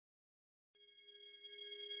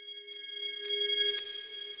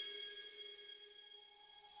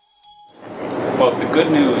Well, the good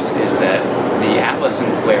news is that the ATLAS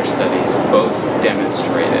and FLAIR studies both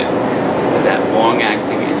demonstrated that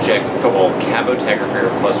long-acting injectable cabotegravir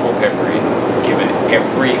plus rilpivirine given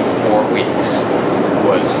every 4 weeks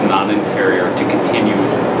was non-inferior to continued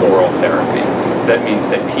oral therapy. So that means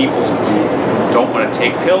that people who don't want to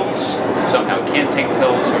take pills, who somehow can't take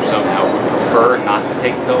pills, or somehow would prefer not to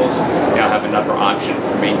take pills, now have another option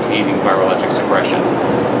for maintaining virologic suppression.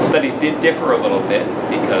 The studies did differ a little bit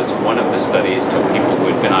because one of the studies took people who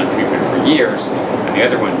had been on treatment for years, and the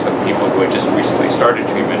other one took people who had just recently started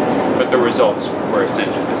treatment, but the results were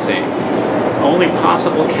essentially the same. Only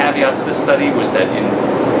possible caveat to the study was that in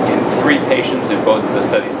 3 patients in both of the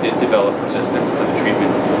studies did develop resistance to the treatment,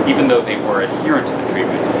 even though they were adherent to the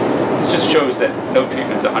treatment. This just shows that no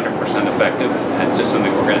treatment's 100% effective, and it's just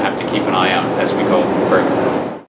something we're going to have to keep an eye on as we go further.